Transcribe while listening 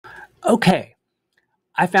Okay,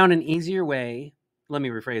 I found an easier way. Let me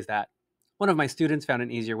rephrase that. One of my students found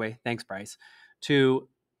an easier way, thanks, Bryce, to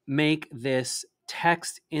make this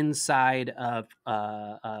text inside of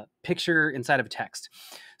a picture inside of a text.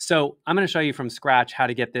 So I'm going to show you from scratch how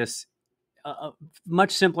to get this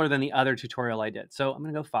much simpler than the other tutorial I did. So I'm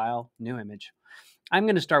going to go File, New Image. I'm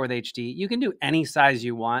going to start with HD. You can do any size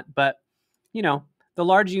you want, but you know, the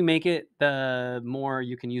larger you make it, the more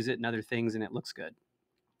you can use it in other things and it looks good.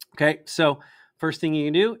 Okay, so first thing you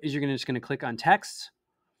can do is you're just going to click on text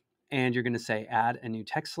and you're going to say add a new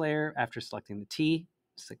text layer after selecting the T.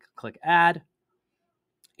 Just click add.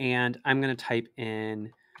 And I'm going to type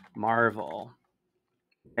in Marvel.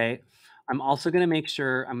 Okay, I'm also going to make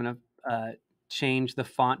sure I'm going to change the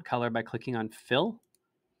font color by clicking on fill.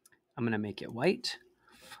 I'm going to make it white.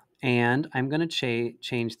 And I'm going to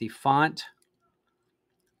change the font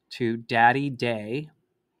to Daddy Day.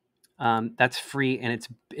 That's free and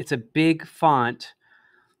it's a big font.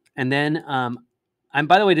 And then I'm,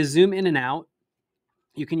 by the way, to zoom in and out,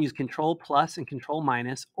 you can use Control plus and Control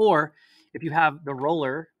minus, or if you have the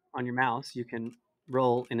roller on your mouse, you can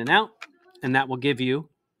roll in and out, and that will give you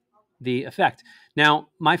the effect. Now,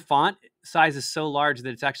 my font size is so large that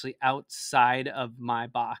it's actually outside of my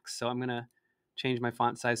box. So I'm going to change my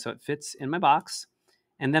font size so it fits in my box.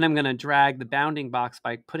 And then I'm going to drag the bounding box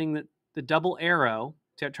by putting the double arrow.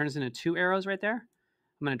 So it turns into 2 arrows right there.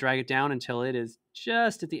 I'm going to drag it down until it is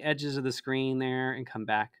just at the edges of the screen there and come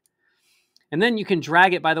back. And then you can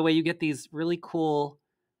drag it. By the way, you get these really cool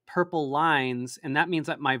purple lines, and that means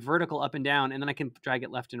that my vertical up and down, and then I can drag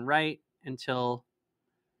it left and right until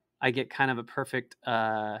I get kind of a perfect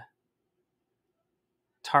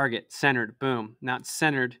target, centered, boom. Now it's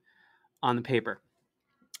centered on the paper.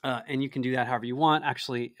 And you can do that however you want.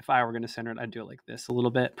 Actually, if I were going to center it, I'd do it like this a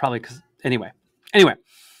little bit, probably because, anyway,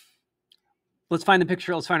 let's find the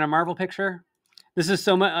picture. Let's find our Marvel picture. This is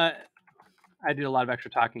so much, I did a lot of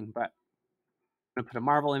extra talking, but I'm going to put a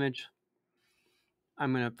Marvel image.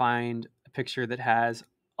 I'm going to find a picture that has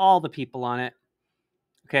all the people on it.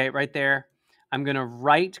 Okay, right there. I'm going to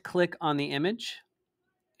right click on the image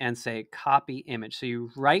and say copy image. So you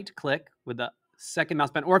right click with the second mouse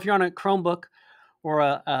button, or if you're on a Chromebook or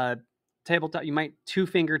a tabletop, you might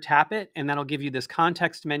 2-finger tap it and that'll give you this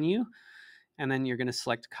context menu. And then you're going to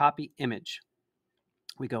select copy image.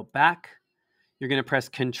 We go back. You're going to press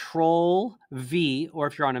Control V, or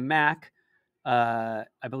if you're on a Mac, I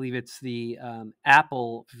believe it's the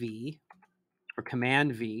Apple V or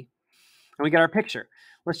Command V. And we got our picture.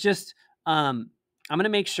 Let's just, I'm going to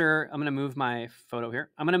make sure, I'm going to move my photo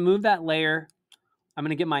here. I'm going to move that layer. I'm going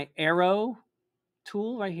to get my arrow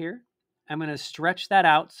tool right here. I'm going to stretch that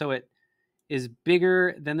out so it is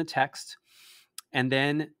bigger than the text. And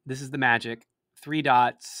then this is the magic. 3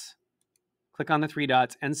 dots. Click on the 3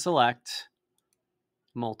 dots and select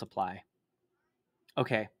multiply.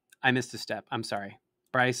 Okay, I missed a step. I'm sorry.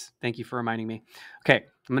 Bryce, thank you for reminding me. Okay,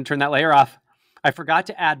 I'm going to turn that layer off. I forgot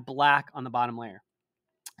to add black on the bottom layer.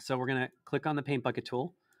 So we're going to click on the paint bucket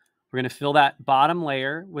tool. We're going to fill that bottom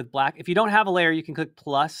layer with black. If you don't have a layer, you can click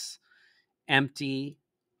plus, empty,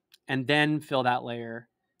 and then fill that layer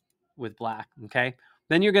with black, okay?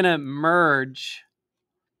 Then you're going to merge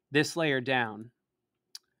this layer down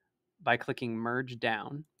by clicking merge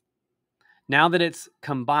down. Now that it's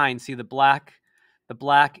combined, see the black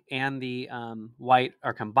and the white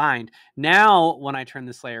are combined. Now, when I turn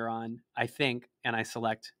this layer on, I think, and I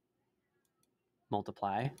select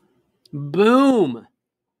multiply, boom.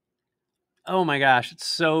 Oh my gosh, it's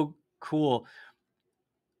so cool.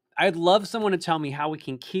 I'd love someone to tell me how we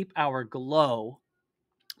can keep our glow,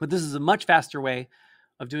 but this is a much faster way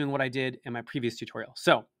of doing what I did in my previous tutorial.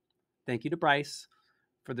 So thank you to Bryce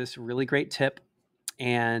for this really great tip.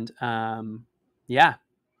 And yeah,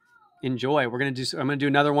 enjoy. I'm going to do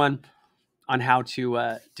another one on how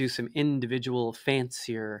to do some individual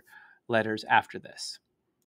fancier letters after this.